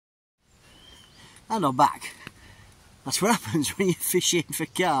And I'm back. That's what happens when you're fishing for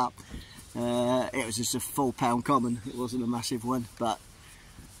carp. It was just a £4 common, it wasn't a massive one, but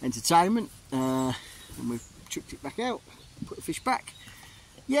entertainment. And we've chucked it back out, put the fish back.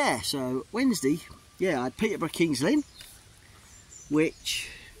 Yeah, so Wednesday, yeah, I had Peterborough Kings Lynn, which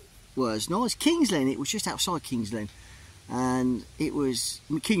was nice. Kings Lynn, it was just outside Kings Lynn. And it was,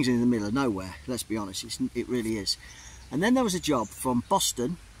 I mean, Kings Lynn in the middle of nowhere, let's be honest, it really is. And then there was a job from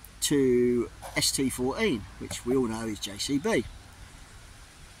Boston to ST14, which we all know is JCB.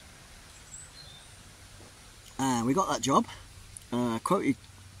 And we got that job, quoted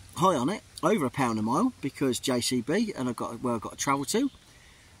high on it, over £1 a mile, because JCB, and I got where I got to travel to.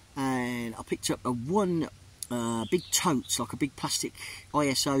 And I picked up a big tote, like a big plastic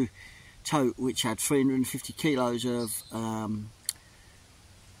ISO tote, which had 350 kilos of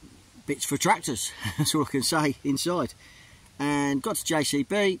bits for tractors. That's all I can say inside. And got to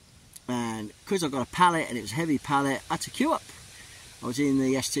JCB, and because I got a pallet and it was a heavy pallet, I had to queue up. I was in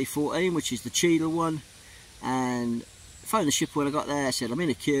the ST14, which is the Cheadle one, and phoned the shipper when I got there. I said, I'm in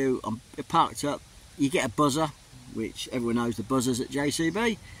a queue, I'm parked up. You get a buzzer, which everyone knows the buzzers at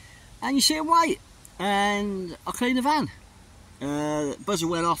JCB, and you sit and wait. And I cleaned the van. Buzzer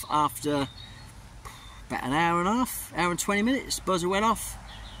went off after about an hour and a half, hour and 20 minutes. Buzzer went off.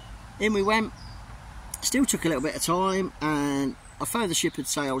 In we went. Still took a little bit of time, and I phoned the shipper to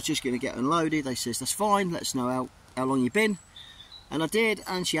say I was just going to get unloaded. They says, that's fine, let us know how long you've been. And I did,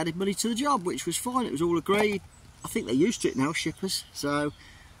 and she added money to the job, which was fine. It was all agreed. I think they're used to it now, shippers. So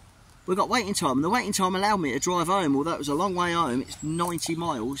we got waiting time, and the waiting time allowed me to drive home. Although it was a long way home, it's 90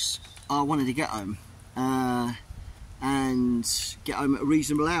 miles. I wanted to get home and get home at a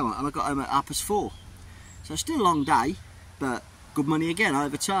reasonable hour, and I got home at 4:30. So still a long day, but good money again,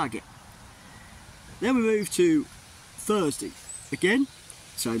 over target. Then we moved to Thursday. Again,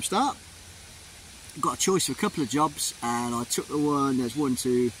 same start. Got a choice of a couple of jobs, and I took the one, there's one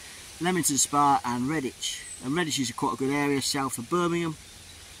to Leamington Spa and Redditch. And Redditch is quite a good area south of Birmingham.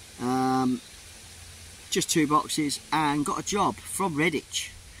 Just 2 boxes, and got a job from Redditch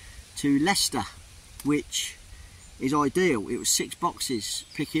to Leicester, which is ideal. It was 6 boxes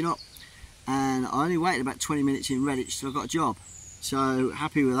picking up, and I only waited about 20 minutes in Redditch till I got a job. So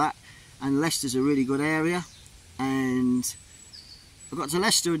happy with that. And Leicester's a really good area, and I got to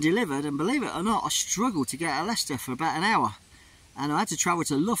Leicester and delivered, and believe it or not, I struggled to get out of Leicester for about an hour, and I had to travel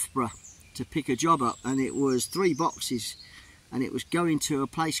to Loughborough to pick a job up, and it was 3 boxes, and it was going to a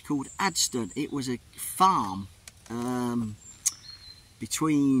place called Adston. It was a farm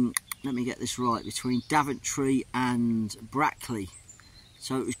between, let me get this right, between Daventry and Brackley.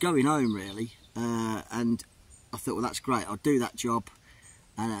 So it was going home really, and I thought, well, that's great, I'll do that job,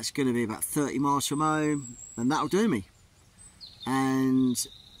 and that's going to be about 30 miles from home, and that'll do me. And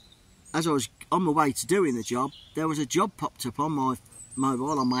as I was on my way to doing the job, there was a job popped up on my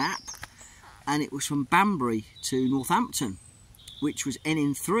mobile, on my app, and it was from Banbury to Northampton, which was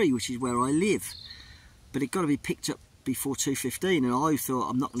NN3, which is where I live, but it got to be picked up before 2:15, and I thought,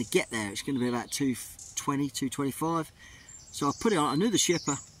 I'm not going to get there, it's going to be about 2:20, 2:25. So I put it on, I knew the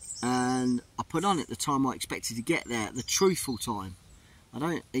shipper, and I put on it the time I expected to get there, the truthful time. I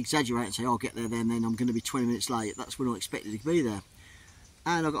don't exaggerate and say, oh, I'll get there then I'm going to be 20 minutes late. That's when I expected to be there.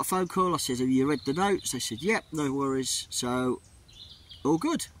 And I got a phone call. I said, have you read the notes? They said, yep, no worries. So, all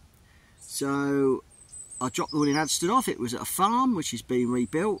good. So, I dropped the one in Adston off. It was at a farm, which is being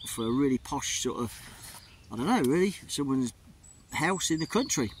rebuilt for a really posh sort of, I don't know, really, someone's house in the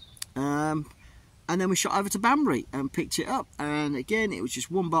country. And then we shot over to Banbury and picked it up. And again, it was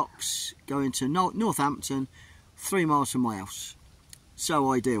just 1 box going to Northampton, 3 miles from my house.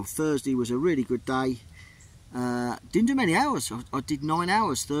 So ideal. Thursday was a really good day. Didn't do many hours. I did 9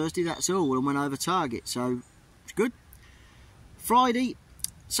 hours Thursday, that's all, and went over target, so it's good. Friday,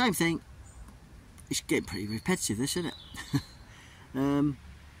 same thing. It's getting pretty repetitive, this, isn't it?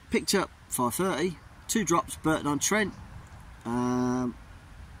 Picked up 5:30, 2 drops, Burton-on-Trent. I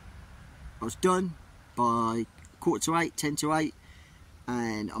was done by 7:45, 7:50,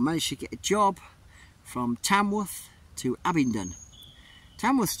 and I managed to get a job from Tamworth to Abingdon.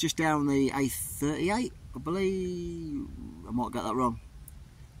 Tamworth's just down the A38, I believe. I might get that wrong.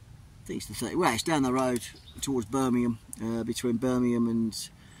 I think it's the 30. Well, it's down the road towards Birmingham. Between Birmingham and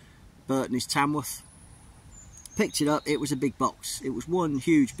Burton is Tamworth. Picked it up. It was a big box. It was one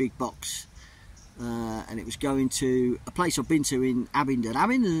huge big box, and it was going to a place I've been to in Abingdon.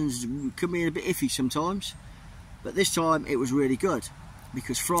 Abingdon's can be a bit iffy sometimes, but this time it was really good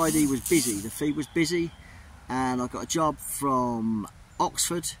because Friday was busy. The feed was busy, and I got a job from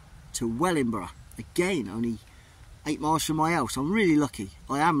Oxford to Wellingborough. Again, only 8 miles from my house. I'm really lucky.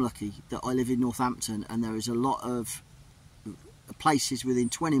 I am lucky that I live in Northampton, and there is a lot of places within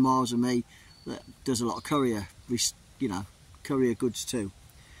 20 miles of me that does a lot of courier, you know, courier goods too.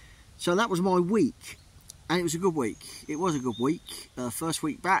 So that was my week, and it was a good week. It was a good week. First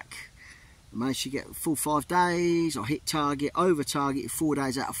week back, I managed to get a full 5 days. I hit target, over target 4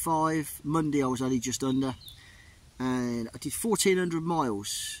 days out of 5. Monday I was only just under, and I did 1,400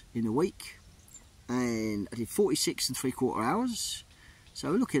 miles in a week, and I did 46 3/4 hours.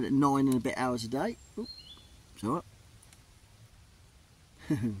 So we're looking at 9 and a bit hours a day. Ooh, so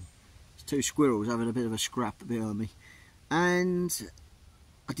it's 2 squirrels having a bit of a scrap behind me. And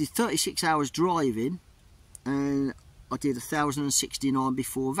I did 36 hours driving, and I did 1,069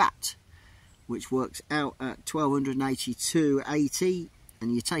 before VAT, which works out at 1,282.80,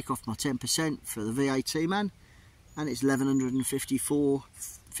 and you take off my 10% for the VAT, man, and it's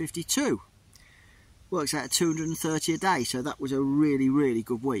 1,154.52. Works out at 230 a day. So that was a really, really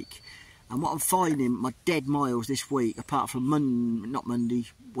good week. And what I'm finding, my dead miles this week, apart from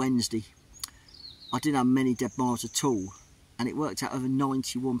Wednesday, I didn't have many dead miles at all, and it worked out over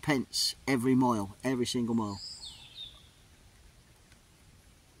 91 pence every mile, every single mile.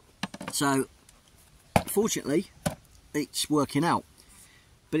 So fortunately it's working out,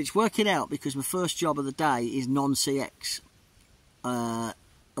 but it's working out because my first job of the day is non-CX.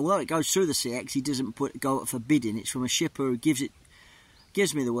 Although it goes through the CX, he doesn't go up for bidding. It's from a shipper who gives me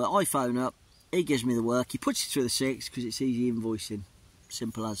the work. I phone up, he gives me the work, he puts it through the CX because it's easy invoicing,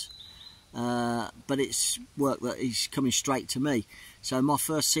 simple as. But it's work that is coming straight to me. So my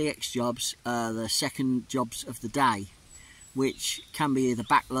first CX jobs are the second jobs of the day, which can be either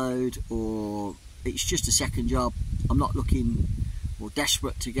backload or it's just a second job. I'm not looking or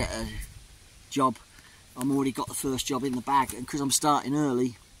desperate to get a job. I'm already got the first job in the bag, and because I'm starting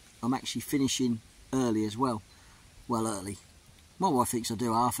early, I'm actually finishing early as well. Well, early. My wife thinks I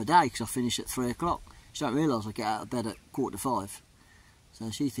do half a day because I finish at 3 o'clock. She don't realise I get out of bed at 4:45.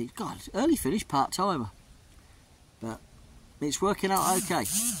 So she thinks, God, early finish, part-timer. But it's working out okay.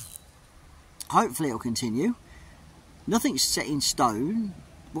 Hopefully it'll continue. Nothing's set in stone.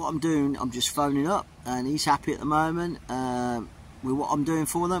 What I'm doing, I'm just phoning up, and he's happy at the moment with what I'm doing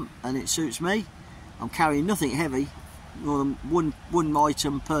for them, and it suits me. I'm carrying nothing heavy, more than one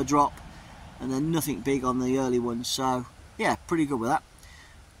item per drop, and then nothing big on the early ones. So yeah, pretty good with that.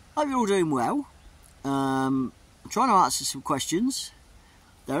 Hope you're all doing well. I'm trying to answer some questions.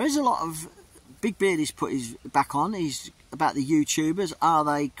 There is a lot of Big Beardy's put his back on. He's about the YouTubers. Are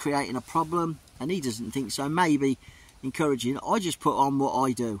they creating a problem? And he doesn't think so. Maybe encouraging. I just put on what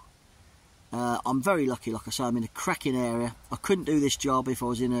I do. I'm very lucky, like I say. I'm in a cracking area. I couldn't do this job if I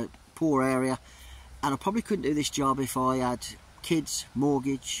was in a poor area, and I probably couldn't do this job if I had kids,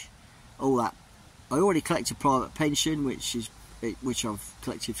 mortgage, all that. I already collect a private pension, which I've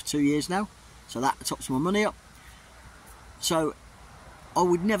collected for 2 years now, so that tops my money up. So I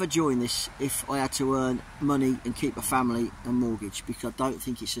would never join this if I had to earn money and keep a family and mortgage, because I don't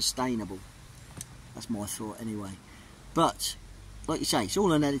think it's sustainable. That's my thought anyway. But like you say, it's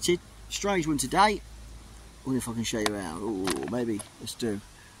all unedited. Strange one today. I wonder if I can show you around. Oh, maybe. Let's do.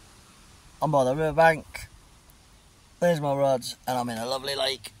 I'm by the riverbank. There's my rods, and I'm in a lovely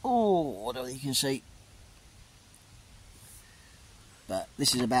lake. Oh, I don't think you can see. But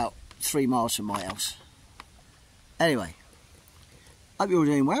this is about 3 miles from my house. Anyway, hope you're all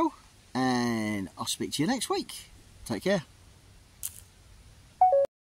doing well, and I'll speak to you next week. Take care.